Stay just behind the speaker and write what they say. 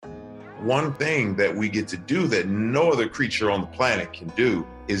One thing that we get to do that no other creature on the planet can do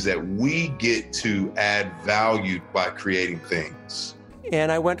is that we get to add value by creating things.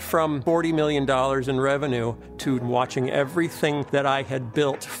 And I went from $40 million in revenue to watching everything that I had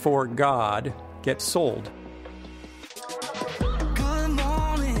built for God get sold. Good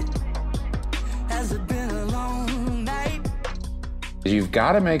morning. Has it been a long night? You've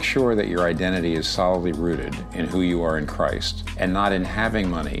got to make sure that your identity is solidly rooted in who you are in Christ and not in having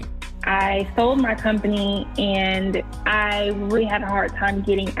money. I sold my company and I really had a hard time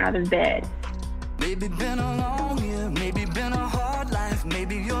getting out of bed. Maybe been a long year, maybe been a hard life,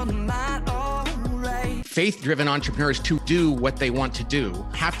 maybe you're not all right. Faith-driven entrepreneurs, to do what they want to do,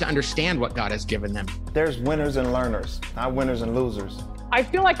 have to understand what God has given them. There's winners and learners, not winners and losers. I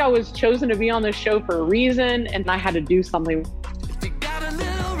feel like I was chosen to be on this show for a reason, and I had to do something. If you got a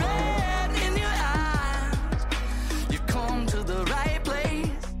little red in your eyes, you've come to the right place.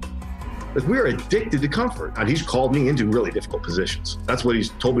 But we're addicted to comfort. And he's called me into really difficult positions. That's what he's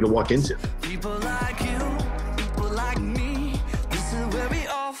told me to walk into. People like you, people like me, this is where we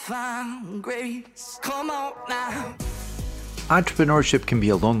all find grace. Come on now. Entrepreneurship can be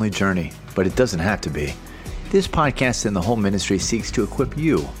a lonely journey, but it doesn't have to be. This podcast and the whole ministry seeks to equip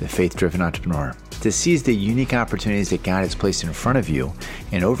you, the faith-driven entrepreneur, to seize the unique opportunities that God has placed in front of you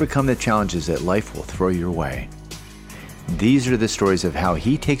and overcome the challenges that life will throw your way. These are the stories of how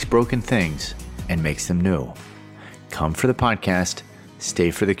he takes broken things and makes them new. Come for the podcast,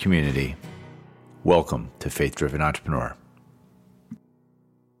 stay for the community. Welcome to Faith Driven Entrepreneur.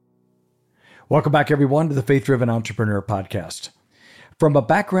 Welcome back, everyone, to the Faith Driven Entrepreneur podcast. From a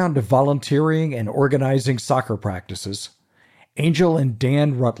background of volunteering and organizing soccer practices, Angel and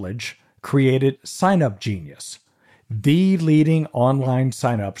Dan Rutledge created Sign Up Genius, the leading online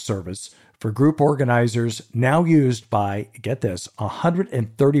sign-up service for group organizers, now used by, get this,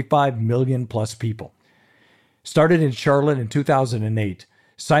 135 million plus people. Started in Charlotte in 2008,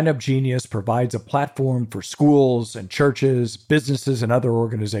 Sign Up Genius provides a platform for schools and churches, businesses, and other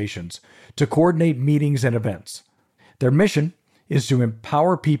organizations to coordinate meetings and events. Their mission is to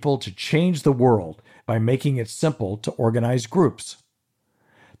empower people to change the world by making it simple to organize groups.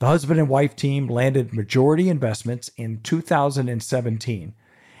 The husband and wife team landed majority investments in 2017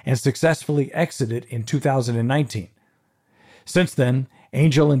 and successfully exited in 2019. Since then,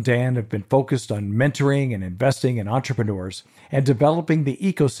 Angel and Dan have been focused on mentoring and investing in entrepreneurs and developing the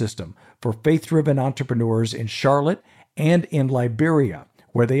ecosystem for faith-driven entrepreneurs in Charlotte and in Liberia,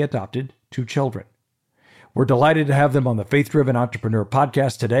 where they adopted 2 children. We're delighted to have them on the Faith-Driven Entrepreneur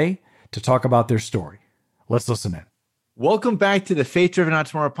podcast today to talk about their story. Let's listen in. Welcome back to the Faith Driven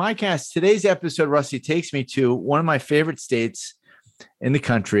Entrepreneur podcast. Today's episode, Rusty, takes me to one of my favorite states in the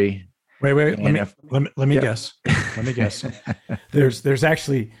country. Wait. Let me guess. Let me guess. There's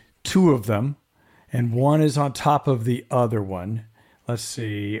actually 2 of them, and one is on top of the other one. Let's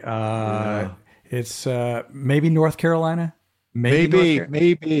see. It's maybe North Carolina. Maybe.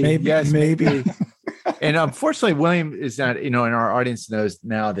 Yes, maybe. And unfortunately, William is not. And our audience knows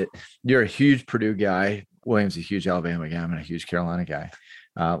now that you're a huge Purdue guy. William's a huge Alabama guy. I'm a huge Carolina guy.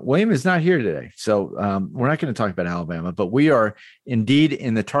 William is not here today. So we're not going to talk about Alabama, but we are indeed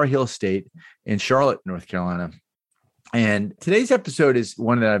in the Tar Heel State in Charlotte, North Carolina. And today's episode is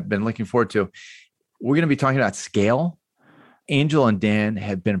one that I've been looking forward to. We're going to be talking about scale. Angel and Dan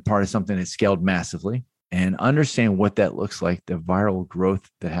have been a part of something that scaled massively, and understand what that looks like, the viral growth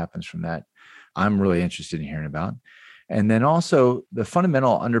that happens from that. I'm really interested in hearing about. And then also the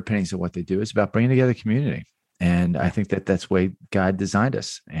fundamental underpinnings of what they do is about bringing together community. And I think that that's the way God designed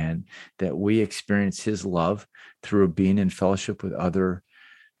us, and that we experience his love through being in fellowship with other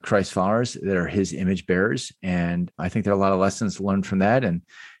Christ followers that are his image bearers. And I think there are a lot of lessons learned from that. And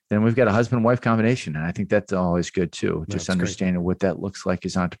then we've got a husband and wife combination. And I think that's always good too, just understanding what that looks like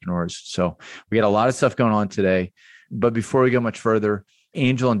as entrepreneurs. So we got a lot of stuff going on today. But before we go much further,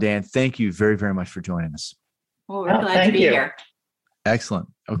 Angel and Dan, thank you very, very much for joining us. Well, we're glad to be here. Excellent.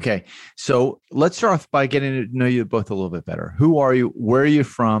 Okay. So let's start off by getting to know you both a little bit better. Who are you? Where are you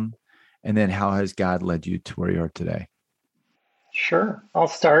from? And then how has God led you to where you are today? Sure. I'll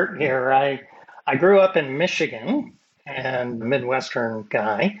start here. I grew up in Michigan, and a Midwestern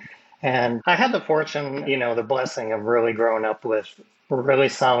guy. And I had the fortune, the blessing of really growing up with really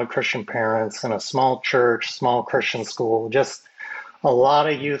solid Christian parents in a small church, small Christian school, just a lot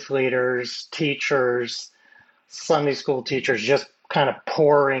of youth leaders, teachers, Sunday school teachers, just kind of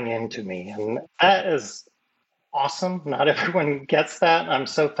pouring into me. And that is awesome. Not everyone gets that. I'm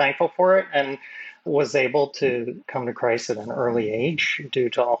so thankful for it, and was able to come to Christ at an early age due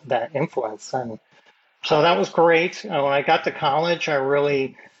to all that influence. And so that was great. When I got to college, I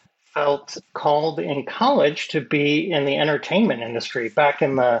really felt called in college to be in the entertainment industry back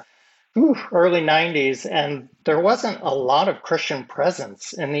in the early 90s. And there wasn't a lot of Christian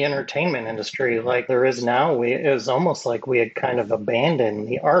presence in the entertainment industry like there is now. It was almost like we had kind of abandoned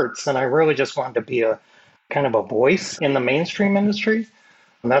the arts. And I really just wanted to be a kind of a voice in the mainstream industry.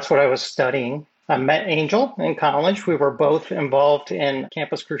 And that's what I was studying. I met Angel in college. We were both involved in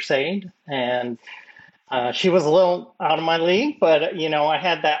Campus Crusade, and she was a little out of my league, but I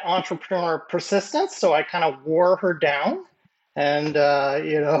had that entrepreneur persistence, so I kind of wore her down, and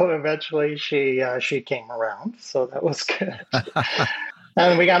eventually she came around, so that was good.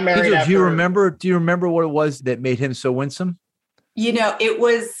 And we got married. Do you remember what it was that made him so winsome? It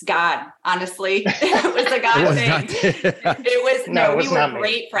was God, honestly. It was a God thing. We were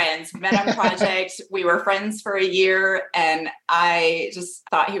great friends. We met on projects. We were friends for a year, and I just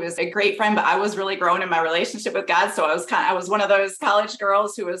thought he was a great friend, but I was really growing in my relationship with God. So I was one of those college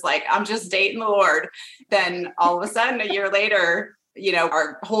girls who was like, I'm just dating the Lord. Then all of a sudden, a year later,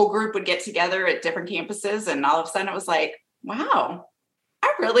 our whole group would get together at different campuses. And all of a sudden it was like, wow,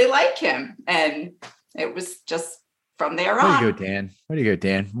 I really like him. And it was just from there on. Way to go,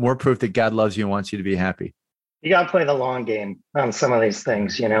 Dan. More proof that God loves you and wants you to be happy. You got to play the long game on some of these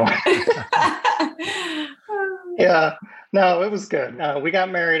things, Yeah, no, it was good. We got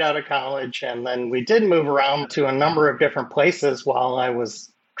married out of college, and then we did move around to a number of different places while I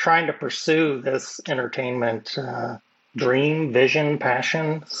was trying to pursue this entertainment dream, vision,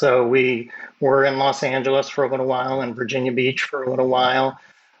 passion. So we were in Los Angeles for a little while and Virginia Beach for a little while.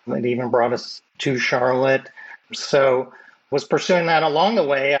 It even brought us to Charlotte. So was pursuing that along the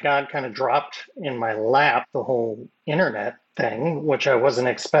way. God kind of dropped in my lap the whole internet thing, which I wasn't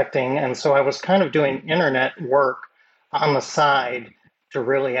expecting. And so I was kind of doing internet work on the side to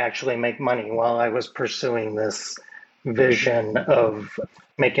really actually make money while I was pursuing this vision of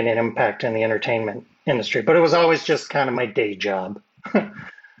making an impact in the entertainment industry. But it was always just kind of my day job.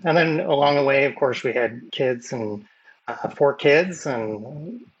 And then along the way, of course, we had kids and 4 kids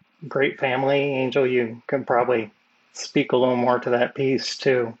and great family. Angel, you can probably speak a little more to that piece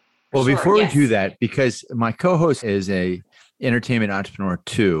too. Well, before we do that, because my co-host is a entertainment entrepreneur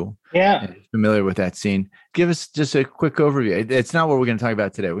too. Yeah. Familiar with that scene. Give us just a quick overview. It's not what we're going to talk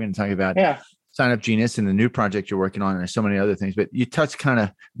about today. We're going to talk about Sign Up Genius and the new project you're working on, and there's so many other things, but you touched kind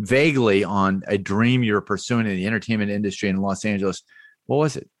of vaguely on a dream you're pursuing in the entertainment industry in Los Angeles. What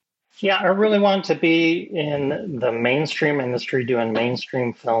was it? Yeah, I really wanted to be in the mainstream industry doing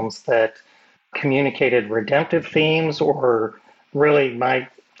mainstream films that communicated redemptive themes, or really my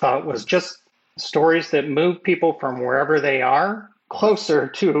thought was just stories that move people from wherever they are closer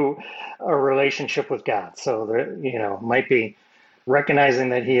to a relationship with God. So that, might be recognizing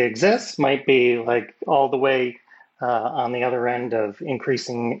that he exists, might be like all the way on the other end of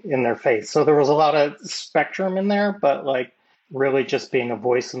increasing in their faith. So there was a lot of spectrum in there, but like really just being a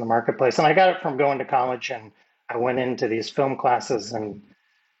voice in the marketplace. And I got it from going to college, and I went into these film classes, and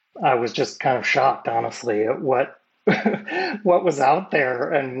I was just kind of shocked, honestly, at what was out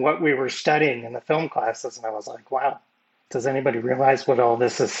there and what we were studying in the film classes. And I was like, wow, does anybody realize what all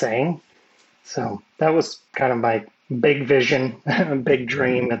this is saying? So that was kind of my big vision, big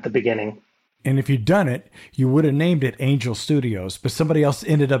dream at the beginning. And if you'd done it, you would have named it Angel Studios, but somebody else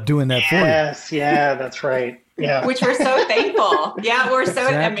ended up doing that for you. Yes, yeah, that's right. Yeah. Which we're so thankful. Yeah, we're so,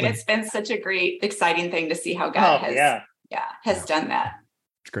 exactly. It's been such a great, exciting thing to see how God has done that.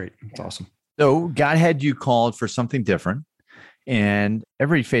 It's great. It's awesome. So God had you called for something different, and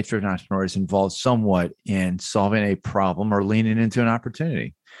every faith-driven entrepreneur is involved somewhat in solving a problem or leaning into an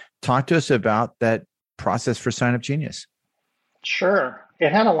opportunity. Talk to us about that process for Sign Up Genius. Sure.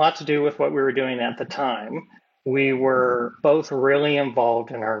 It had a lot to do with what we were doing at the time. We were both really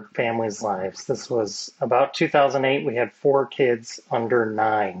involved in our families' lives. This was about 2008. We had 4 kids under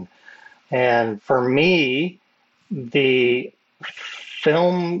 9. And for me, the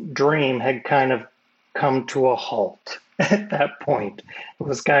film dream had kind of come to a halt at that point. It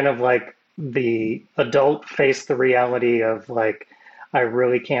was kind of like the adult faced the reality of like, I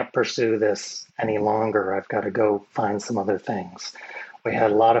really can't pursue this any longer. I've got to go find some other things. We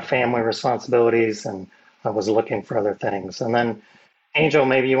had a lot of family responsibilities, and I was looking for other things. And then, Angel,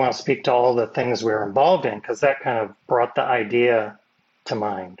 maybe you want to speak to all the things we were involved in, because that kind of brought the idea to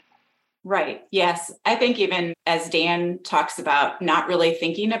mind. Right. Yes. I think even as Dan talks about not really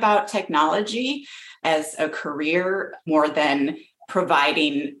thinking about technology as a career more than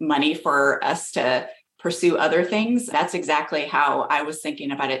providing money for us to pursue other things, that's exactly how I was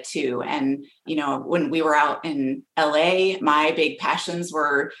thinking about it too. And, when we were out in LA, my big passions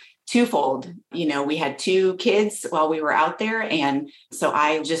were twofold. We had 2 kids while we were out there. And so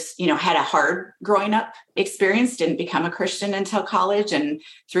I just, had a hard growing up experience, didn't become a Christian until college and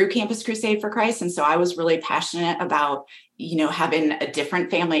through Campus Crusade for Christ. And so I was really passionate about, having a different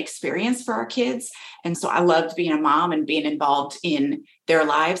family experience for our kids. And so I loved being a mom and being involved in their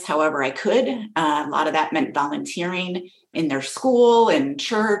lives however I could. A lot of that meant volunteering in their school and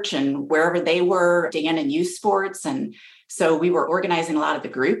church and wherever they were, Dan and youth sports. And so we were organizing a lot of the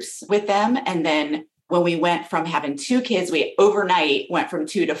groups with them. And then when we went from having 2 kids, we overnight went from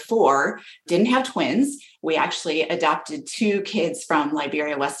 2 to 4, didn't have twins. We actually adopted 2 kids from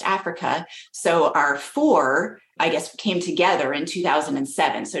Liberia, West Africa. So our 4, I guess, came together in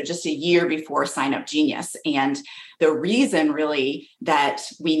 2007. So just a year before Sign Up Genius. And the reason really that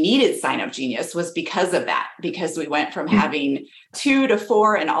we needed Sign Up Genius was because of that, because we went from having 2 to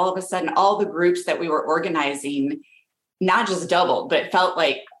 4, and all of a sudden, all the groups that we were organizing not just doubled, but it felt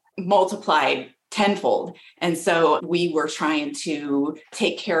like multiplied tenfold. And so we were trying to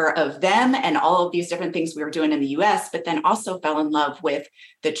take care of them and all of these different things we were doing in the US, but then also fell in love with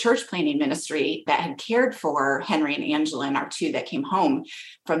the church planting ministry that had cared for Henry and Angela, and our 2 that came home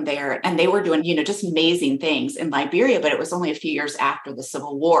from there. And they were doing, just amazing things in Liberia, but it was only a few years after the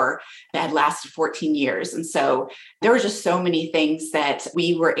Civil War that had lasted 14 years. And so there were just so many things that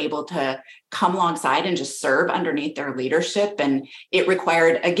we were able to come alongside and just serve underneath their leadership. And it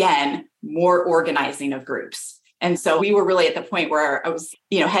required, again, more organizing of groups. And so we were really at the point where I was,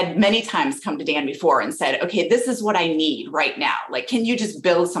 had many times come to Dan before and said, okay, this is what I need right now. Like, can you just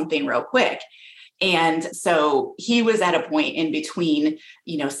build something real quick? And so he was at a point in between,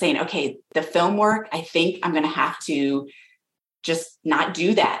 saying, okay, the film work, I think I'm going to have to just not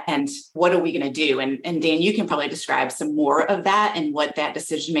do that. And what are we going to do? And Dan, you can probably describe some more of that and what that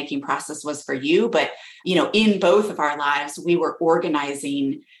decision-making process was for you. But, in both of our lives, we were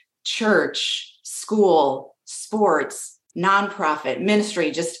organizing church, school, sports, nonprofit, ministry,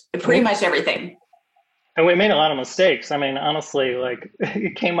 just pretty much everything. And we made a lot of mistakes. I mean, honestly,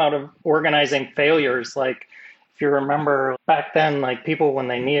 it came out of organizing failures. If you remember back then, people, when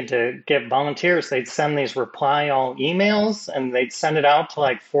they needed to get volunteers, they'd send these reply all emails and they'd send it out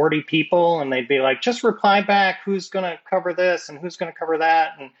to 40 people. And they'd be like, just reply back. Who's going to cover this and who's going to cover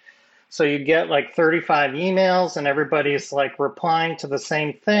that? And so you get 35 emails and everybody's replying to the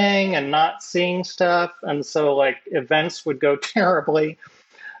same thing and not seeing stuff. And so events would go terribly.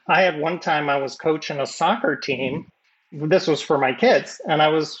 I had one time I was coaching a soccer team. This was for my kids. And I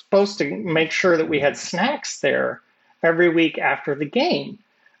was supposed to make sure that we had snacks there every week after the game.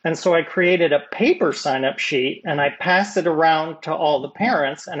 And so I created a paper sign-up sheet and I passed it around to all the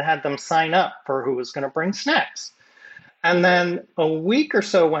parents and had them sign up for who was going to bring snacks. And then a week or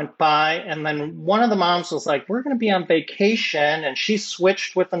so went by, and then one of the moms was like, we're going to be on vacation. And she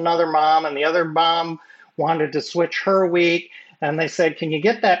switched with another mom, and the other mom wanted to switch her week. And they said, can you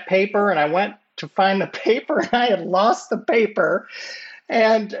get that paper? And I went to find the paper, and I had lost the paper.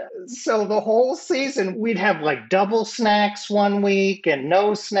 And so the whole season, we'd have double snacks one week and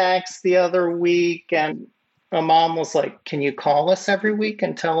no snacks the other week. And a mom was like, can you call us every week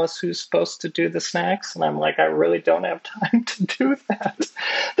and tell us who's supposed to do the snacks? And I'm like, I really don't have time to do that.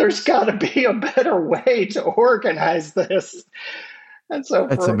 There's got to be a better way to organize this. And so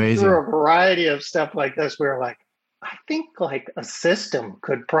through a variety of stuff like this, we were like, I think a system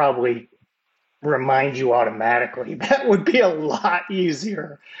could probably remind you automatically. That would be a lot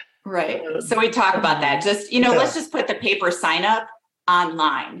easier. Right. So we talk about that. Just, let's just put the paper sign up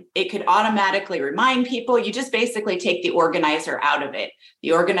online. It could automatically remind people. You just basically take the organizer out of it.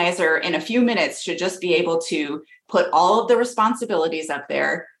 The organizer in a few minutes should just be able to put all of the responsibilities up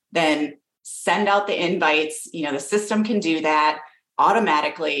there, then send out the invites. The system can do that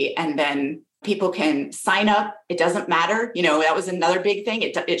automatically. And then people can sign up. It doesn't matter. That was another big thing.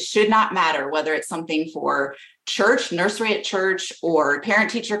 It should not matter whether it's something for church, nursery at church, or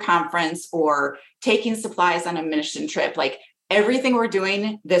parent-teacher conference, or taking supplies on a mission trip. Everything we're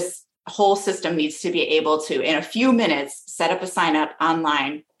doing, this whole system needs to be able to, in a few minutes, set up a sign up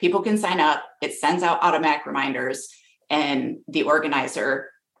online. People can sign up. It sends out automatic reminders, and the organizer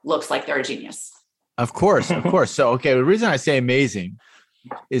looks like they're a genius. Of course. So, the reason I say amazing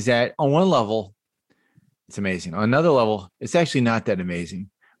is that on one level, it's amazing. On another level, it's actually not that amazing.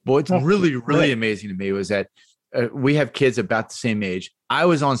 But what's really amazing to me was that we have kids about the same age. I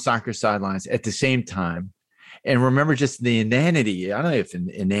was on soccer sidelines at the same time. And remember just the inanity. I don't know if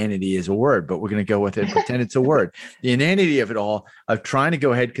inanity is a word, but we're going to go with it and pretend it's a word. The inanity of it all, of trying to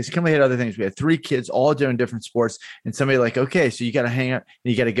go ahead, because we had other things. We had 3 kids all doing different sports, and somebody like, okay, so you got to hang out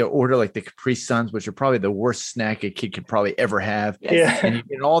and you got to go order like the Capri Suns, which are probably the worst snack a kid could probably ever have. Yeah. And you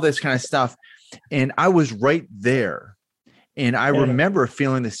get all this kind of stuff. And I was right there. And I remember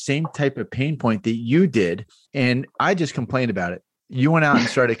feeling the same type of pain point that you did. And I just complained about it. You went out and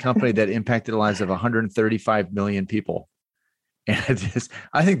started a company that impacted the lives of 135 million people. And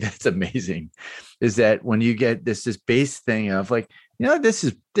I think that's amazing, is that when you get this base thing of like, this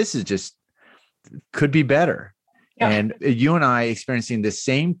is just could be better. Yeah. And you and I experiencing the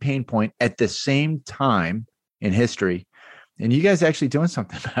same pain point at the same time in history, and you guys actually doing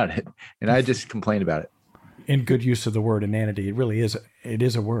something about it. And I just complained about it. In good use of the word inanity, it really is. It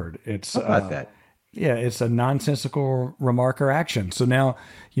is a word. It's about that. Yeah, it's a nonsensical remark or action. So now,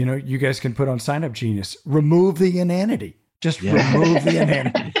 you guys can put on Sign Up Genius, remove the inanity. Just remove the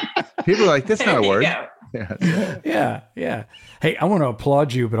inanity. People are like, that's not a word. Yeah. Hey, I want to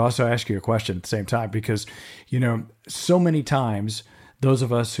applaud you, but also ask you a question at the same time, because, so many times those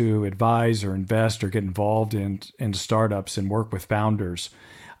of us who advise or invest or get involved in startups and work with founders,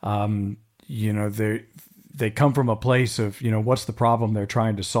 they come from a place of, what's the problem they're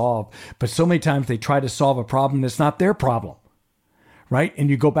trying to solve. But so many times they try to solve a problem that's not their problem, right? And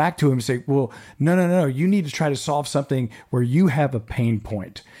you go back to them and say, well, no. You need to try to solve something where you have a pain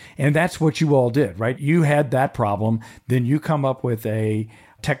point. And that's what you all did, right? You had that problem. Then you come up with a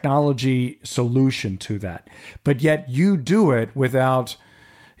technology solution to that. But yet you do it without,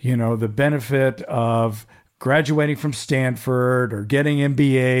 the benefit of graduating from Stanford or getting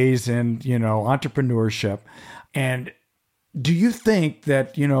MBAs and, entrepreneurship. And do you think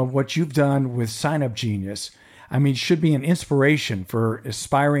that, what you've done with Sign Up Genius, should be an inspiration for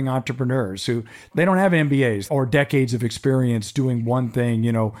aspiring entrepreneurs who they don't have MBAs or decades of experience doing one thing,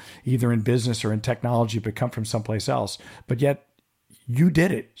 either in business or in technology, but come from someplace else, but yet you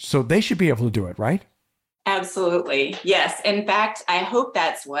did it. So they should be able to do it, right? Absolutely. Yes. In fact, I hope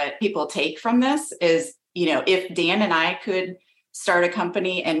that's what people take from this is, if Dan and I could start a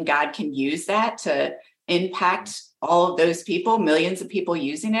company and God can use that to impact all of those people, millions of people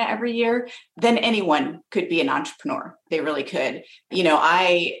using it every year, then anyone could be an entrepreneur. They really could.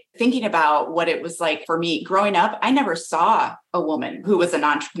 Thinking about what it was like for me growing up, I never saw a woman who was an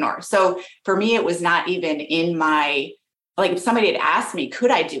entrepreneur. So for me, it was not even in my, if somebody had asked me,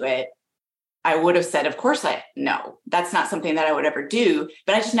 could I do it? I would have said, of course, no, that's not something that I would ever do,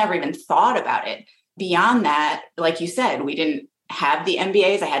 but I just never even thought about it. Beyond that, like you said, we didn't have the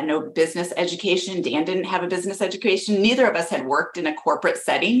MBAs. I had no business education. Dan didn't have a business education. Neither of us had worked in a corporate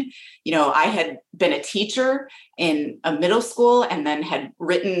setting. I had been a teacher in a middle school and then had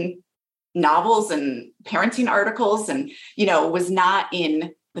written novels and parenting articles and, was not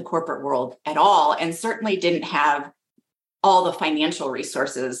in the corporate world at all, and certainly didn't have all the financial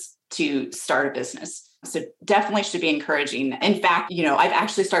resources to start a business. So definitely should be encouraging. In fact, I've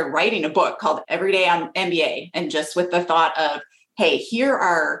actually started writing a book called Everyday MBA. And just with the thought of, hey, here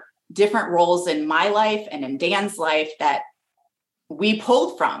are different roles in my life and in Dan's life that we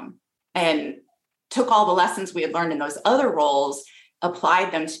pulled from and took all the lessons we had learned in those other roles,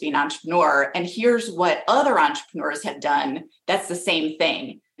 applied them to be an entrepreneur. And here's what other entrepreneurs have done that's the same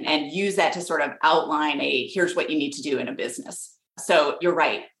thing, and use that to sort of outline here's what you need to do in a business. So you're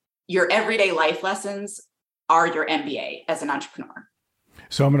right. Your everyday life lessons are your MBA as an entrepreneur.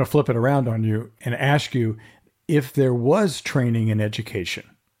 So I'm going to flip it around on you and ask you if there was training and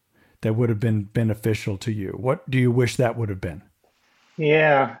education that would have been beneficial to you. What do you wish that would have been?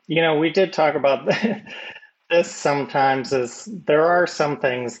 Yeah, we did talk about this sometimes. Is there are some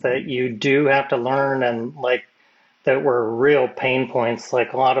things that you do have to learn and that were real pain points,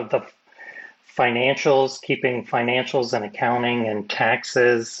 like a lot of the financials, keeping financials and accounting and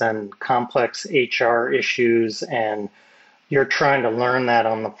taxes and complex HR issues. And you're trying to learn that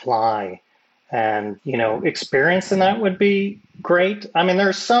on the fly. And, experience in that would be great.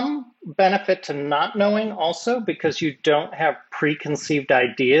 There's some benefit to not knowing also, because you don't have preconceived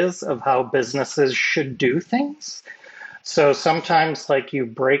ideas of how businesses should do things. So sometimes you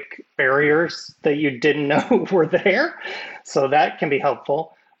break barriers that you didn't know were there. So that can be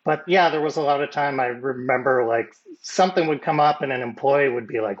helpful. But yeah, there was a lot of time I remember something would come up and an employee would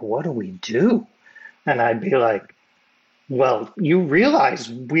be like, what do we do? And I'd be like, well, you realize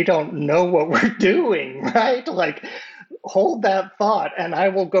we don't know what we're doing, right? Hold that thought and I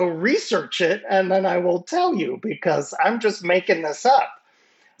will go research it and then I will tell you, because I'm just making this up.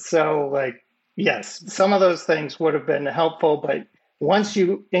 So yes, some of those things would have been helpful, but once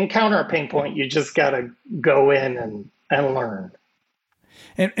you encounter a pain point, you just got to go in and learn.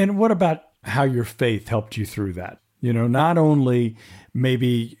 And what about how your faith helped you through that? You know, not only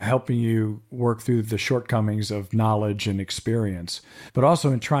maybe helping you work through the shortcomings of knowledge and experience, but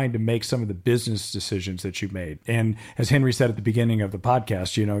also in trying to make some of the business decisions that you made. And as Henry said at the beginning of the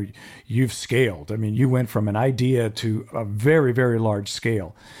podcast, you know, you've scaled. I mean, you went from an idea to a very, very large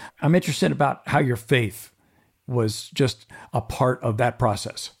scale. I'm interested about how your faith was just a part of that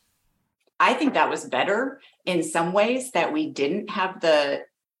process. I think that was better in some ways, that we didn't have the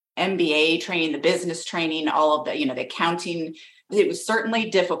MBA training, the business training, all of the, you know, the accounting. It was certainly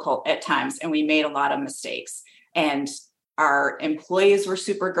difficult at times, and we made a lot of mistakes. And our employees were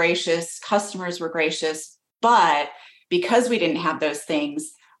super gracious, customers were gracious, but because we didn't have those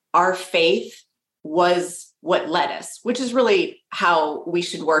things, our faith was what led us, which is really how we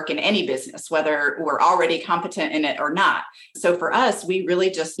should work in any business, whether we're already competent in it or not. So for us, we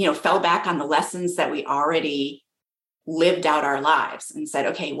really just, you know, fell back on the lessons that we already lived out our lives and said,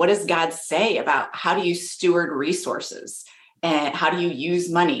 okay, what does God say about how do you steward resources, and how do you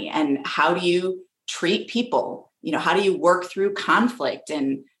use money, and how do you treat people? You know, how do you work through conflict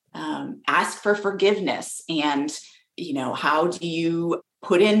and ask for forgiveness? And, you know, how do you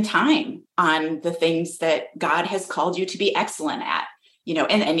put in time on the things that God has called you to be excellent at? You know,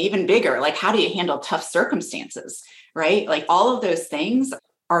 and even bigger, like how do you handle tough circumstances, right? Like all of those things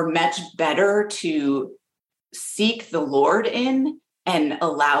are much better to seek the Lord in and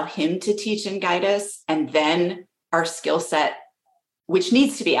allow him to teach and guide us. And then our skill set, which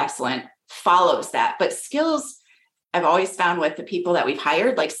needs to be excellent, follows that. But skills, I've always found with the people that we've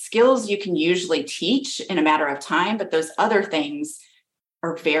hired, like skills you can usually teach in a matter of time, but those other things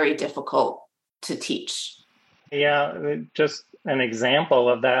are very difficult to teach. Yeah, just an example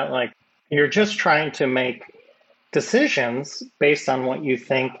of that, like you're just trying to make decisions based on what you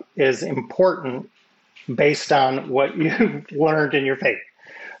think is important based on what you've learned in your faith.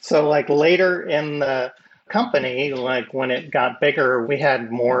 So like later in the company, like when it got bigger, we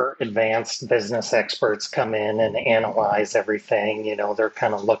had more advanced business experts come in and analyze everything. You know, they're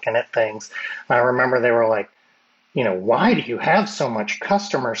kind of looking at things. I remember they were like, you know, why do you have so much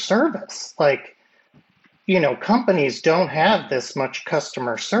customer service? Like, you know, companies don't have this much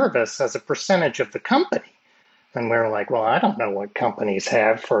customer service as a percentage of the company. And we were like, well, I don't know what companies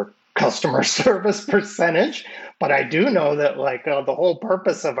have for customer service percentage, but I do know that like the whole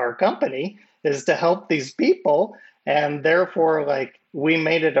purpose of our company is to help these people. And therefore, like we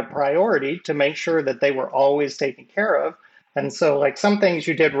made it a priority to make sure that they were always taken care of. And so like some things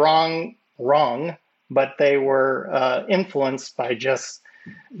you did wrong, but they were influenced by just,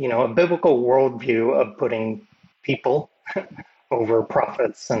 you know, a biblical worldview of putting people over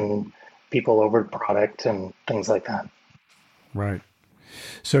profits and people over product and things like that. Right.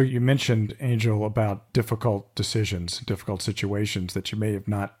 So you mentioned, Angel, about difficult decisions, difficult situations that you may have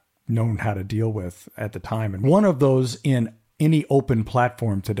not known how to deal with at the time. And one of those in any open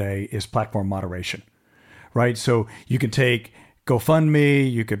platform today is platform moderation, right? So you can take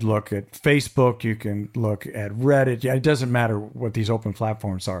GoFundMe, you could look at Facebook, you can look at Reddit. Yeah, it doesn't matter what these open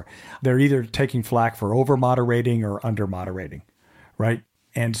platforms are. They're either taking flack for over moderating or under moderating, right?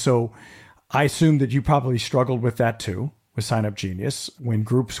 And so I assume that you probably struggled with that too, with Sign Up Genius, when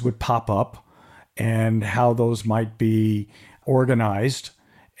groups would pop up and how those might be organized,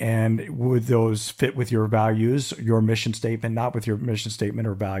 and would those fit with your values, your mission statement, not with your mission statement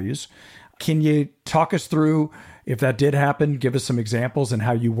or values. Can you talk us through, if that did happen, give us some examples and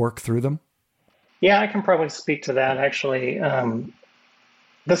how you work through them? Yeah, I can probably speak to that actually.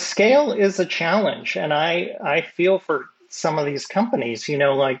 The scale is a challenge, and I feel for some of these companies, you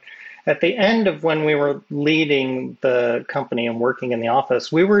know, like at the end of when we were leading the company and working in the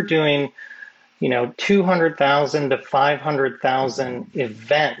office, we were doing, you know, 200,000 to 500,000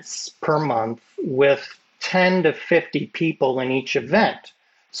 events per month with 10 to 50 people in each event.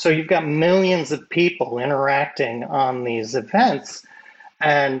 So you've got millions of people interacting on these events.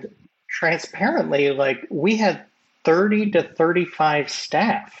 And transparently, like we had 30 to 35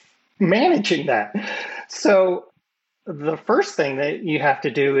 staff managing that. So the first thing that you have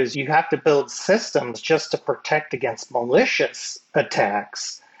to do is you have to build systems just to protect against malicious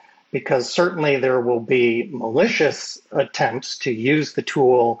attacks, because certainly there will be malicious attempts to use the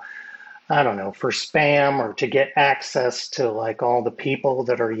tool, I don't know, for spam or to get access to like all the people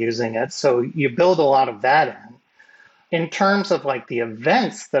that are using it. So you build a lot of that in. In terms of like the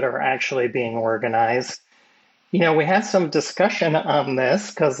events that are actually being organized, you know, we had some discussion on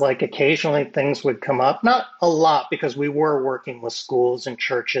this because like occasionally things would come up, not a lot because we were working with schools and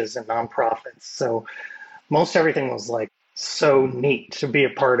churches and nonprofits. So most everything was like so neat to be a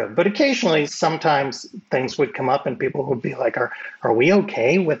part of. But occasionally, sometimes things would come up and people would be like, are we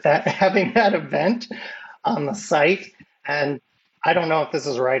okay with that, having that event on the site? And I don't know if this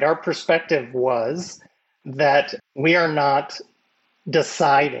is right. Our perspective was that we are not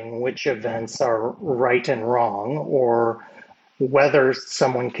deciding which events are right and wrong or whether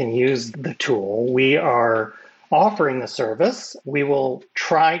someone can use the tool. We are offering the service. We will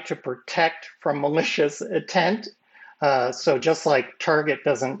try to protect from malicious intent. So just like Target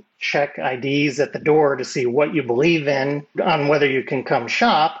doesn't check IDs at the door to see what you believe in on whether you can come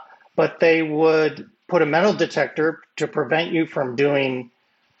shop, but they would put a metal detector to prevent you from doing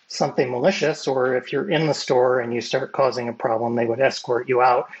something malicious, or if you're in the store and you start causing a problem, they would escort you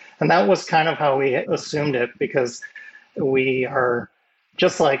out. And that was kind of how we assumed it, because we are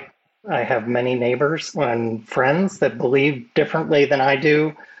just like, I have many neighbors and friends that believe differently than I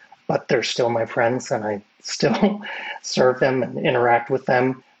do, but they're still my friends and I still serve them and interact with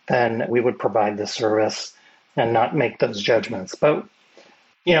them. Then we would provide the service and not make those judgments. But,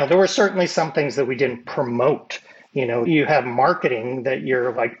 there were certainly some things that we didn't promote. You have marketing that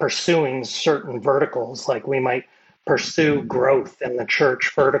you're like pursuing certain verticals, like we might pursue growth in the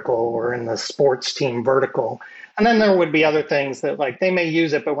church vertical or in the sports team vertical. And then there would be other things that like they may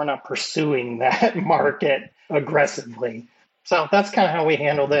use it, but we're not pursuing that market aggressively. So that's kind of how we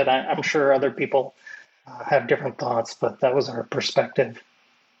handled it. I'm sure other people have different thoughts, but that was our perspective.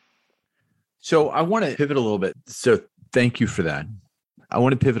 So I want to pivot a little bit. So thank you for that. I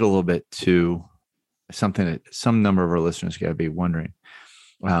want to pivot a little bit to something that some number of our listeners got to be wondering.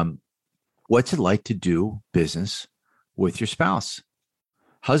 What's it like to do business with your spouse?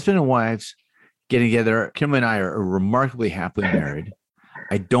 Husband and wives getting together. Kim and I are remarkably happily married.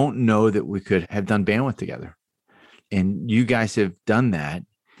 I don't know that we could have done bandwidth together. And you guys have done that.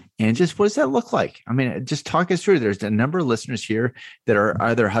 And just what does that look like? I mean, just talk us through. There's a number of listeners here that are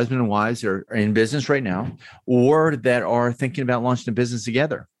either husband and wives or are in business right now, or that are thinking about launching a business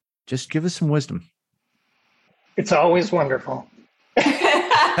together. Just give us some wisdom. It's always wonderful. Good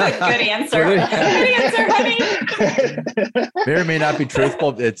answer. Good answer, honey. May or may not be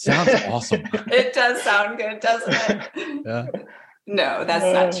truthful. It sounds awesome. It does sound good, doesn't it? Yeah. No, that's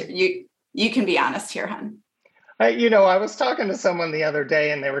not true. You can be honest here, hon. I was talking to someone the other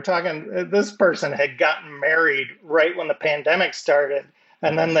day and they were talking, this person had gotten married right when the pandemic started.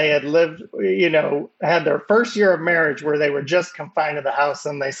 And then they had lived, had their first year of marriage where they were just confined to the house.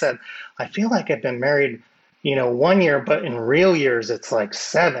 And they said, I feel like I've been married 1 year, but in real years, it's like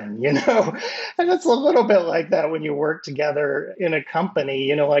 7, and it's a little bit like that when you work together in a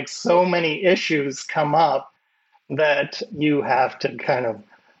company, like so many issues come up that you have to kind of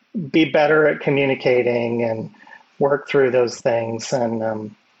be better at communicating and work through those things.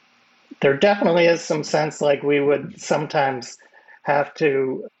 And there definitely is some sense like we would sometimes have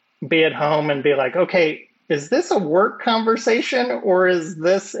to be at home and be like, okay, is this a work conversation or is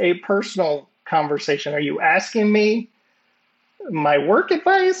this a personal conversation? Are you asking me my work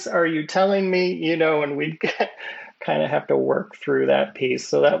advice? Are you telling me, and we kind of have to work through that piece.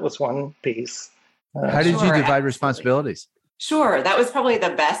 So that was one piece. How did you divide responsibilities? Sure. That was probably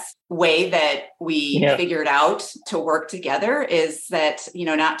the best way that we figured out to work together is that,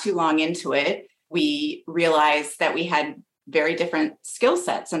 not too long into it, we realized that we had very different skill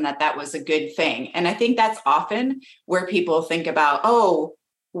sets and that was a good thing. And I think that's often where people think about,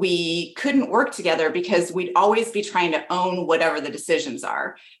 we couldn't work together because we'd always be trying to own whatever the decisions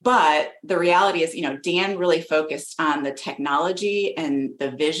are. But the reality is, Dan really focused on the technology and the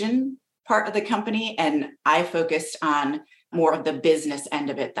vision part of the company. And I focused on more of the business end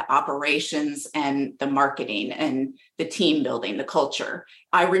of it, the operations and the marketing and the team building, the culture.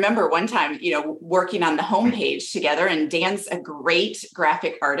 I remember one time, working on the homepage together, and Dan's a great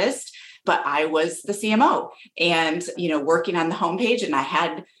graphic artist, but I was the CMO and, working on the homepage, and I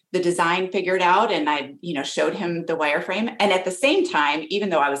had the design figured out and I, showed him the wireframe. And at the same time, even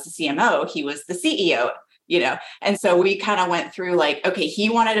though I was the CMO, he was the CEO, and so we kind of went through like, okay, he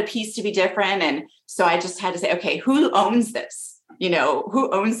wanted a piece to be different. And so I just had to say, okay, who owns this?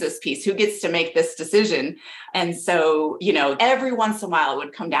 Who owns this piece? Who gets to make this decision? And so, every once in a while it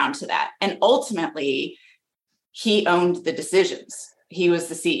would come down to that. And ultimately, he owned the decisions. He was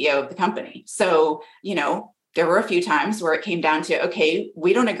the CEO of the company. So, there were a few times where it came down to, okay,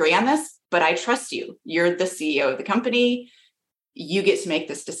 we don't agree on this, but I trust you. You're the CEO of the company. You get to make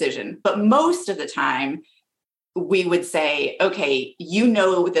this decision. But most of the time, we would say, okay,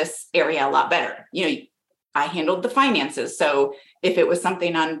 this area a lot better. I handled the finances. So if it was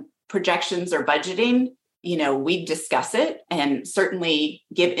something on projections or budgeting, we'd discuss it and certainly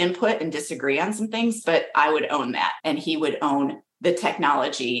give input and disagree on some things, but I would own that and he would own the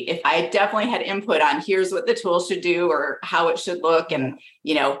technology. If I definitely had input on here's what the tool should do or how it should look. And,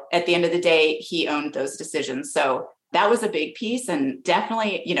 at the end of the day, he owned those decisions. So that was a big piece, and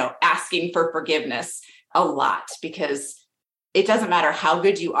definitely, asking for forgiveness a lot, because it doesn't matter how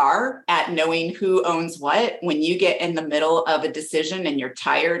good you are at knowing who owns what. When you get in the middle of a decision and you're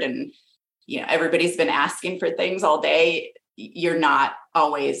tired and, everybody's been asking for things all day, you're not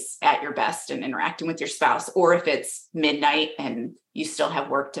always at your best in interacting with your spouse, or if it's midnight and you still have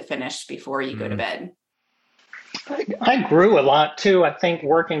work to finish before you go to bed. I grew a lot too. I think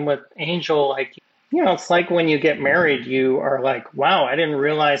working with Angel, it's like when you get married, you are like, wow, I didn't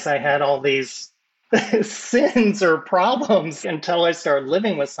realize I had all these sins or problems until I started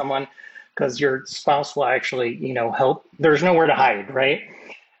living with someone, because your spouse will actually, help. There's nowhere to hide, right?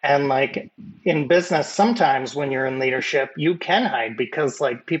 And in business, sometimes when you're in leadership, you can hide because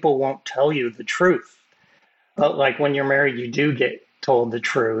people won't tell you the truth. But when you're married, you do get told the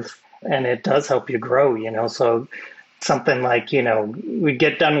truth, and it does help you grow, So something we'd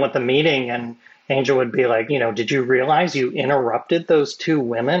get done with the meeting and Angel would be like, did you realize you interrupted those two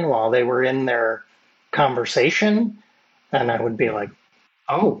women while they were in their conversation? And I would be like,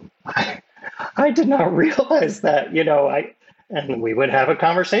 oh, I did not realize that, and we would have a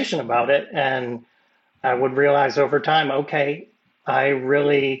conversation about it. And I would realize over time, okay, I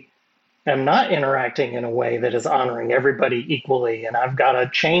really am not interacting in a way that is honoring everybody equally. And I've got to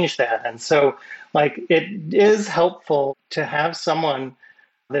change that. And so it is helpful to have someone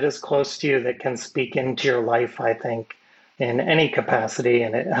that is close to you that can speak into your life, I think, in any capacity.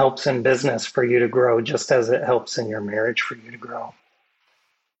 And it helps in business for you to grow, just as it helps in your marriage for you to grow.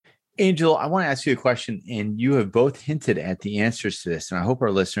 Angel, I want to ask you a question, and you have both hinted at the answers to this, and I hope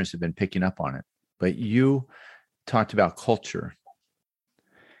our listeners have been picking up on it. But you talked about culture.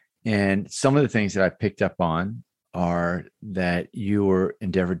 And some of the things that I picked up on are that you were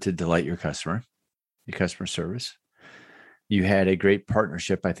endeavored to delight your customer service. You had a great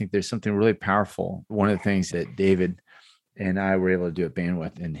partnership. I think there's something really powerful. One of the things that David and I were able to do at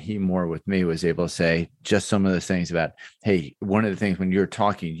Bandwidth, and he more with me, was able to say just some of the things about, hey, one of the things when you're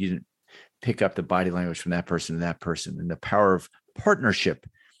talking, you didn't pick up the body language from that person to that person, and the power of partnership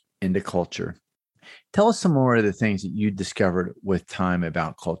into culture. Tell us some more of the things that you discovered with time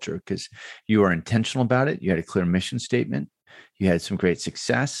about culture, because you are intentional about it. You had a clear mission statement. You had some great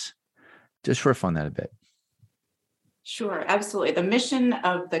success. Just riff on that a bit. Sure, absolutely. The mission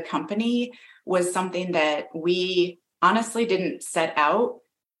of the company was something that we honestly didn't set out.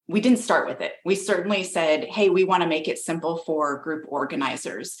 We didn't start with it. We certainly said, hey, we want to make it simple for group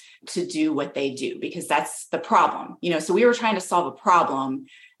organizers to do what they do, because that's the problem. So we were trying to solve a problem.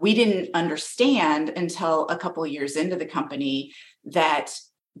 We didn't understand until a couple of years into the company that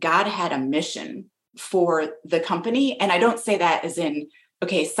God had a mission for the company. And I don't say that as in,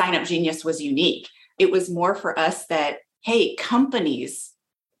 okay, Sign Up Genius was unique. It was more for us that, hey, companies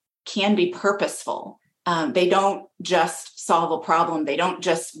can be purposeful. They don't just solve a problem. They don't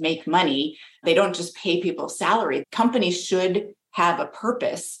just make money. They don't just pay people salary. Companies should have a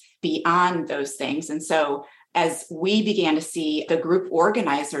purpose beyond those things. And so as we began to see the group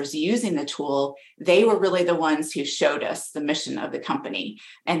organizers using the tool, they were really the ones who showed us the mission of the company.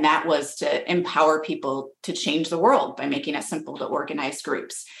 And that was to empower people to change the world by making it simple to organize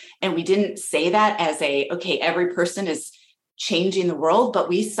groups. And we didn't say that as okay, every person is changing the world, but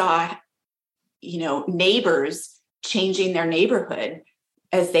we saw, neighbors changing their neighborhood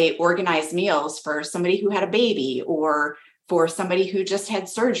as they organized meals for somebody who had a baby or for somebody who just had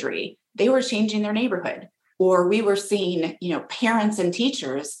surgery. They were changing their neighborhood. Or we were seeing, parents and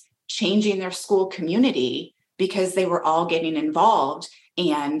teachers changing their school community because they were all getting involved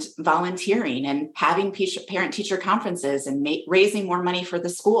and volunteering and having parent-teacher conferences and raising more money for the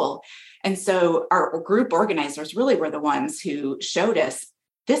school. And so our group organizers really were the ones who showed us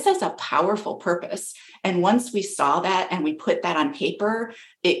this has a powerful purpose. And once we saw that and we put that on paper,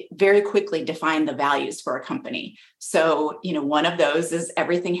 it very quickly defined the values for a company. So, one of those is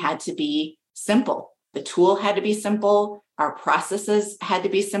everything had to be simple. The tool had to be simple. Our processes had to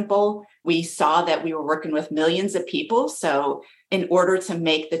be simple. We saw that we were working with millions of people. So in order to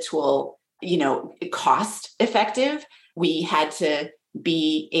make the tool, cost effective, we had to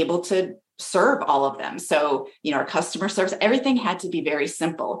be able to serve all of them. So, our customer service, everything had to be very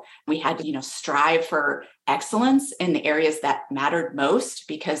simple. We had to, strive for excellence in the areas that mattered most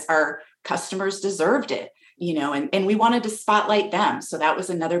because our customers deserved it, and we wanted to spotlight them. So that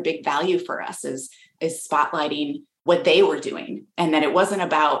was another big value for us is spotlighting what they were doing. And that it wasn't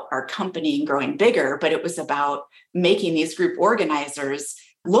about our company and growing bigger, but it was about making these group organizers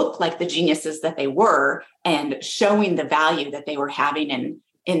look like the geniuses that they were and showing the value that they were having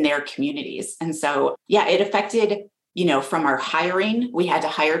in their communities. And so, yeah, it affected, from our hiring, we had to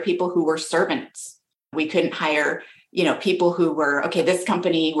hire people who were servants. We couldn't hire, people who were, okay, this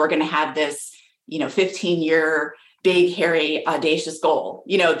company, we're going to have this, 15-year big, hairy, audacious goal.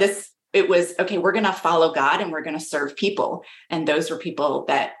 It was, okay, we're going to follow God and we're going to serve people. And those were people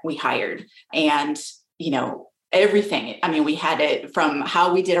that we hired. And, everything. I mean, we had it from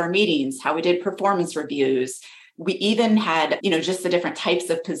how we did our meetings, how we did performance reviews. We even had, just the different types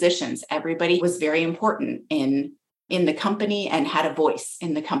of positions. Everybody was very important in the company and had a voice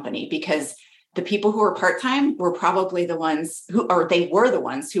in the company, because the people who were part-time were probably the ones who were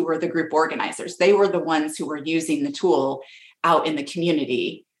the group organizers. They were the ones who were using the tool out in the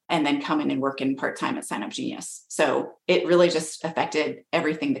community and then coming and working part-time at Sign Up Genius. So it really just affected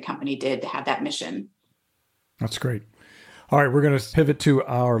everything the company did to have that mission. That's great. All right, we're going to pivot to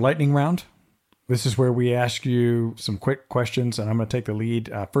our lightning round. This is where we ask you some quick questions, and I'm going to take the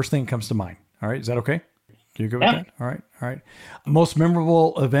lead. First thing comes to mind. All right, is that okay? Can you go with that? All right. Most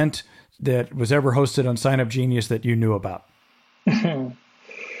memorable event that was ever hosted on Sign Up Genius that you knew about?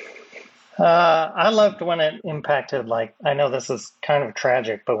 I loved when it impacted, I know this is kind of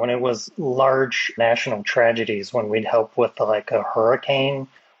tragic, but when it was large national tragedies, when we'd help with a hurricane,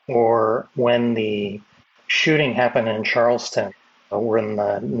 or when the shooting happened in Charleston, when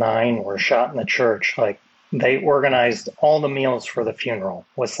the 9 were shot in the church, they organized all the meals for the funeral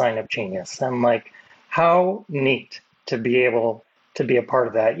with Sign Up Genius. And how neat to be able to be a part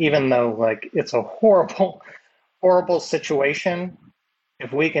of that, even though it's a horrible, horrible situation.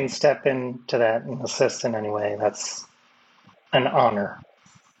 If we can step into that and assist in any way, that's an honor.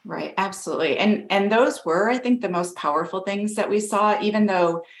 Right. Absolutely. And those were, I think, the most powerful things that we saw, even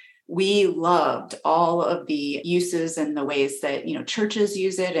though we loved all of the uses and the ways that, churches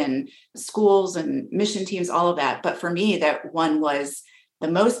use it and schools and mission teams, all of that. But for me, that one was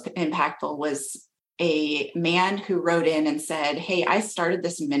the most impactful was a man who wrote in and said, hey, I started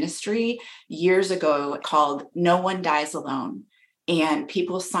this ministry years ago called No One Dies Alone. And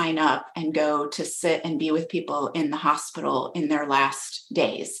people sign up and go to sit and be with people in the hospital in their last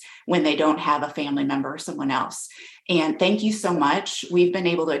days when they don't have a family member or someone else. And thank you so much. We've been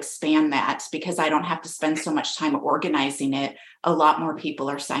able to expand that because I don't have to spend so much time organizing it. A lot more people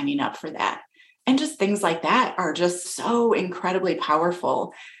are signing up for that. And just things like that are just so incredibly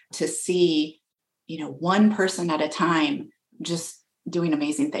powerful to see, one person at a time just doing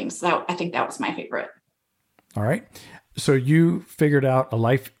amazing things. So I think that was my favorite. All right. So you figured out a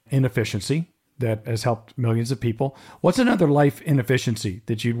life inefficiency that has helped millions of people. What's another life inefficiency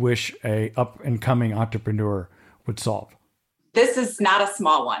that you'd wish a up and coming entrepreneur would solve? This is not a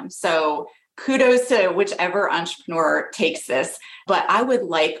small one. So kudos to whichever entrepreneur takes this, but I would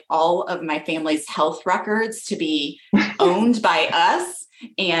like all of my family's health records to be owned by us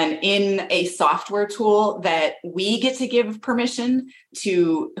and in a software tool that we get to give permission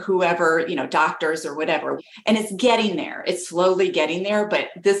to whoever, doctors or whatever. And it's getting there. It's slowly getting there. But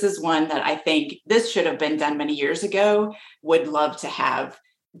this is one that I think this should have been done many years ago. Would love to have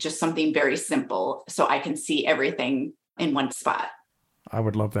just something very simple so I can see everything in one spot. I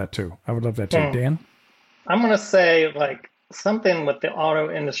would love that too. Dan? I'm going to say something with the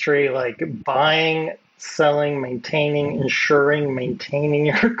auto industry, buying, selling, maintaining, insuring, maintaining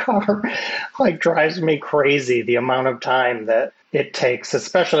your car, drives me crazy. The amount of time that it takes,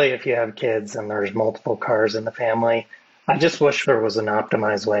 especially if you have kids and there's multiple cars in the family. I just wish there was an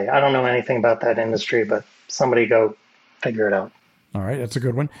optimized way. I don't know anything about that industry, but somebody go figure it out. All right. That's a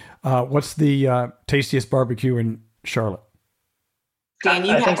good one. What's the tastiest barbecue in Charlotte? Dan,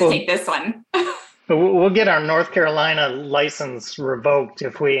 you have to take this one. We'll get our North Carolina license revoked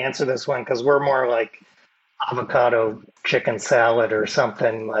if we answer this one, because we're more like avocado chicken salad or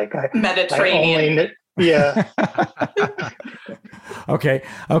something Mediterranean. Yeah. Okay.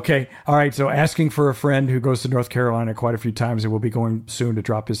 All right. So asking for a friend who goes to North Carolina quite a few times and will be going soon to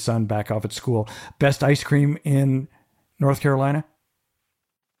drop his son back off at school. Best ice cream in North Carolina?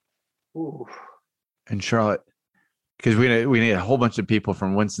 Ooh. In Charlotte. Because we need a whole bunch of people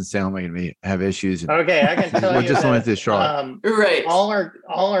from Winston-Salem are going to have issues. Okay, I can tell we'll you. Just limit this Charlotte. Right. All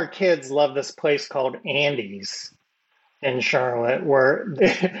our kids love this place called Andy's in Charlotte, where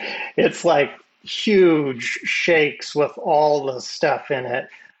it's huge shakes with all the stuff in it.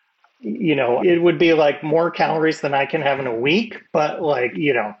 It would be more calories than I can have in a week, but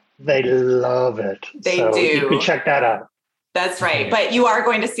they love it. They do. You can check that out. That's right. But you are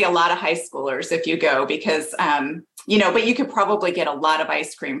going to see a lot of high schoolers if you go because, but you could probably get a lot of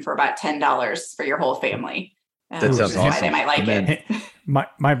ice cream for about $10 for your whole family. That sounds awesome. Why they might like it.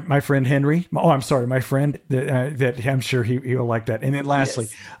 My friend Henry. Oh, I'm sorry. My friend that I'm sure he will like that. And then lastly,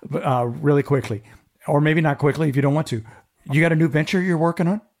 really quickly, or maybe not quickly if you don't want to, you got a new venture you're working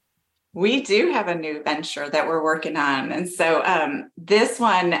on? We do have a new venture that we're working on. And so this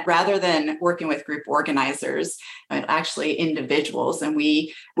one, rather than working with group organizers, actually individuals. And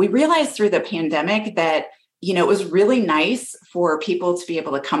we realized through the pandemic that, it was really nice for people to be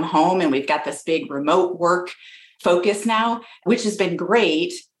able to come home. And we've got this big remote work focus now, which has been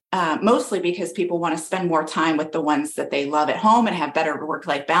great, mostly because people want to spend more time with the ones that they love at home and have better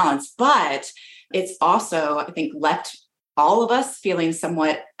work-life balance. But it's also, I think, left all of us feeling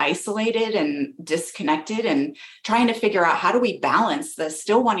somewhat isolated and disconnected and trying to figure out how do we balance this,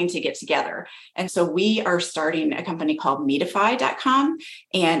 still wanting to get together. And so we are starting a company called Meetify.com,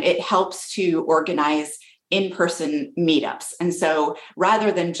 and it helps to organize in-person meetups. And so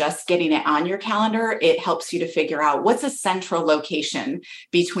rather than just getting it on your calendar, it helps you to figure out what's a central location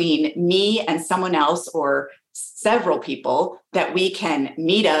between me and someone else or several people that we can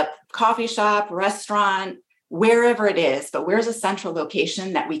meet up, coffee shop, restaurant, wherever it is, but where's a central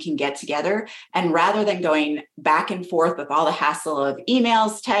location that we can get together? And rather than going back and forth with all the hassle of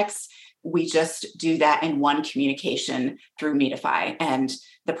emails, texts, we just do that in one communication through Meetify. And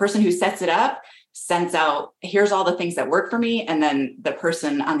the person who sets it up sends out, here's all the things that work for me. And then the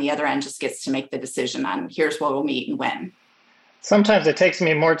person on the other end just gets to make the decision on here's where we'll meet and when. Sometimes it takes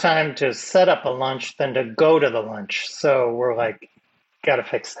me more time to set up a lunch than to go to the lunch. So we're like, got to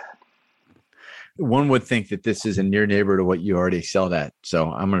fix that. One would think that this is a near neighbor to what you already excelled at.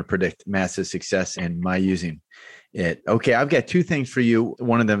 So I'm going to predict massive success in my using it. Okay, I've got two things for you.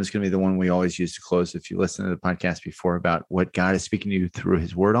 One of them is going to be the one we always use to close if you listen to the podcast before about what God is speaking to you through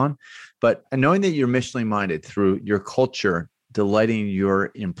his word on. But knowing that you're missionally minded through your culture, delighting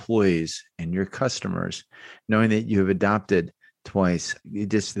your employees and your customers, knowing that you have adopted twice,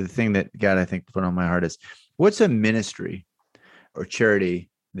 just the thing that God, I think, put on my heart is, what's a ministry or charity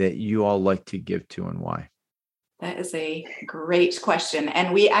that you all like to give to and why? That is a great question.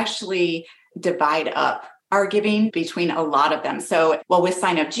 And we actually divide up our giving between a lot of them. So, with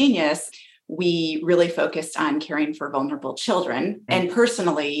Sign Up Genius, we really focused on caring for vulnerable children. And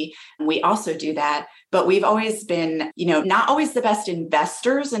personally, we also do that. But we've always been, not always the best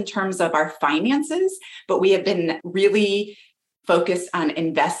investors in terms of our finances, but we have been really focused on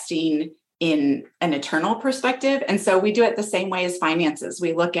investing in an eternal perspective. And so we do it the same way as finances.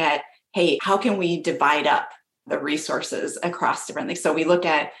 We look at, hey, how can we divide up the resources across different things? So we look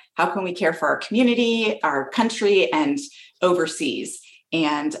at how can we care for our community, our country, and overseas.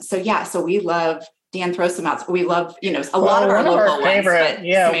 And so we love, Dan, throw some out. We love, a lot of our local ones.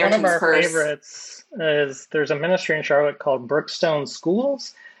 One of our favorites is there's a ministry in Charlotte called Brookstone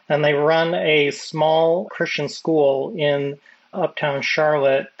Schools, and they run a small Christian school in uptown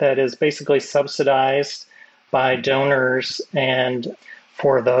Charlotte that is basically subsidized by donors. And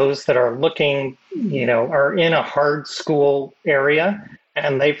for those that are looking, are in a hard school area,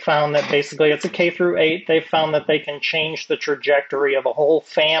 and they found that basically it's a K-8, they found that they can change the trajectory of a whole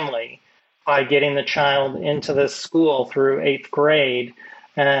family by getting the child into this school through 8th grade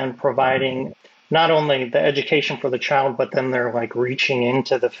and providing not only the education for the child, but then they're like reaching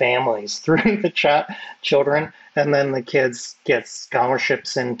into the families through the children. And then the kids get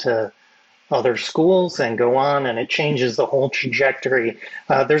scholarships into other schools and go on, and it changes the whole trajectory.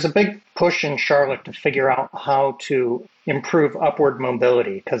 There's a big push in Charlotte to figure out how to improve upward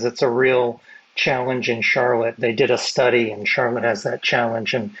mobility because it's a real challenge in Charlotte. They did a study and Charlotte has that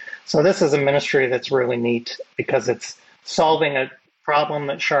challenge. And so this is a ministry that's really neat because it's solving a problem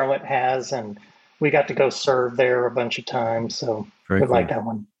that Charlotte has, and we got to go serve there a bunch of times. So we like that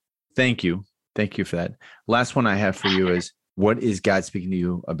one. Thank you. Thank you for that. Last one I have for you is, what is God speaking to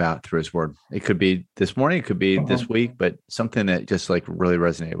you about through his word? It could be this morning, it could be this week, but something that just really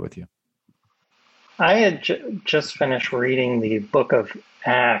resonated with you. I had just finished reading the book of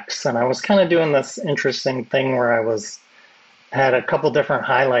Acts, and I was kind of doing this interesting thing where I had a couple different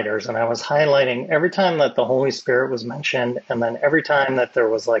highlighters, and I was highlighting every time that the Holy Spirit was mentioned, and then every time that there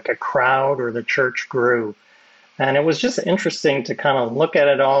was like a crowd or the church grew. And it was just interesting to kind of look at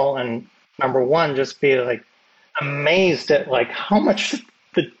it all and, number one, just be like amazed at like how much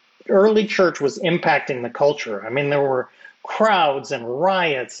the early church was impacting the culture. I mean, there were crowds and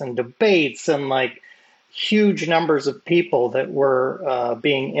riots and debates and like huge numbers of people that were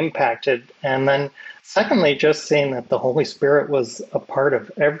being impacted. And then secondly, just seeing that the Holy Spirit was a part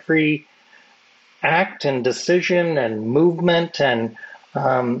of every act and decision and movement. And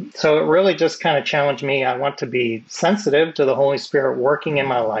so it really just kind of challenged me. I want to be sensitive to the Holy Spirit working in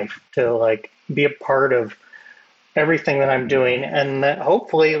my life, to like be a part of everything that I'm doing, and that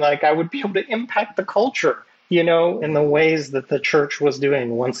hopefully like I would be able to impact the culture, you know, in the ways that the church was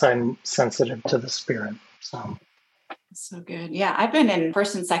doing once I'm sensitive to the Spirit. So good. Yeah, I've been in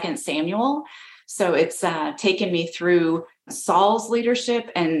 1st and 2nd Samuel. So it's taken me through Saul's leadership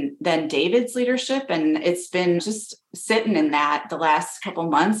and then David's leadership. And it's been just sitting in that the last couple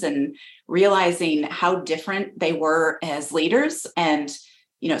months and realizing how different they were as leaders. And,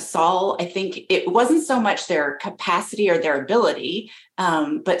 you know, Saul, I think it wasn't so much their capacity or their ability,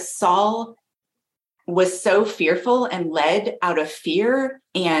 but Saul was so fearful and led out of fear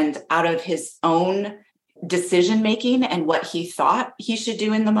and out of his own decision-making and what he thought he should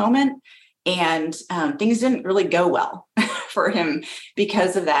do in the moment. And things didn't really go well for him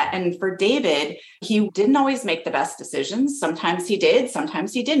because of that. And for David, he didn't always make the best decisions. Sometimes he did,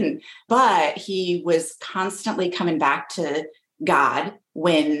 sometimes he didn't. But he was constantly coming back to God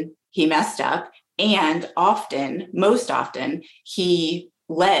when he messed up. And often, most often, he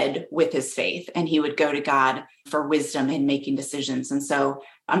led with his faith and he would go to God for wisdom in making decisions. And so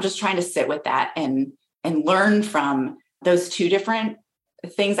I'm just trying to sit with that and learn from those two different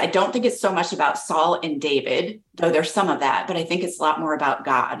things. I don't think it's so much about Saul and David, though there's some of that, but I think it's a lot more about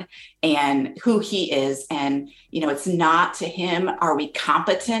God and who he is. And, you know, it's not to him, are we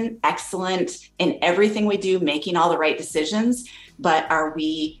competent, excellent in everything we do, making all the right decisions, but are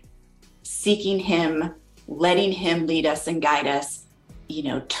we seeking him, letting him lead us and guide us, you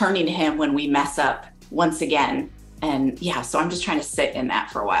know, turning to him when we mess up once again. And yeah, so I'm just trying to sit in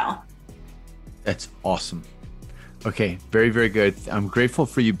that for a while. That's awesome. Okay, very, very good. I'm grateful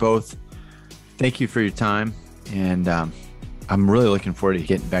for you both. Thank you for your time. And I'm really looking forward to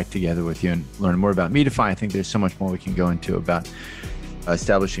getting back together with you and learning more about Medify. I think there's so much more we can go into about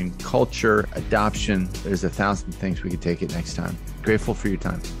establishing culture, adoption. There's 1,000 things we could take it next time. Grateful for your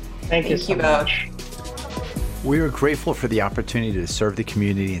time. Thank you so much. We are grateful for the opportunity to serve the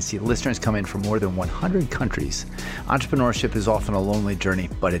community and see listeners come in from more than 100 countries. Entrepreneurship is often a lonely journey,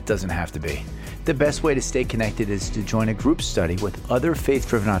 but it doesn't have to be. The best way to stay connected is to join a group study with other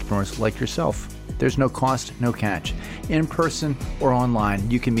faith-driven entrepreneurs like yourself. There's no cost, no catch. In person or online,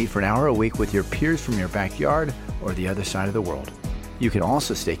 you can meet for an hour a week with your peers from your backyard or the other side of the world. You can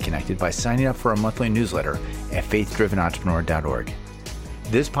also stay connected by signing up for our monthly newsletter at faithdrivenentrepreneur.org.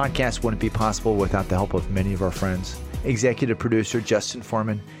 This podcast wouldn't be possible without the help of many of our friends. Executive producer Justin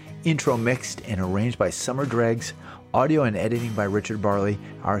Foreman, intro mixed and arranged by Summer Dregs, audio and editing by Richard Barley.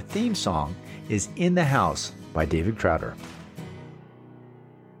 Our theme song is In the House by David Crowder.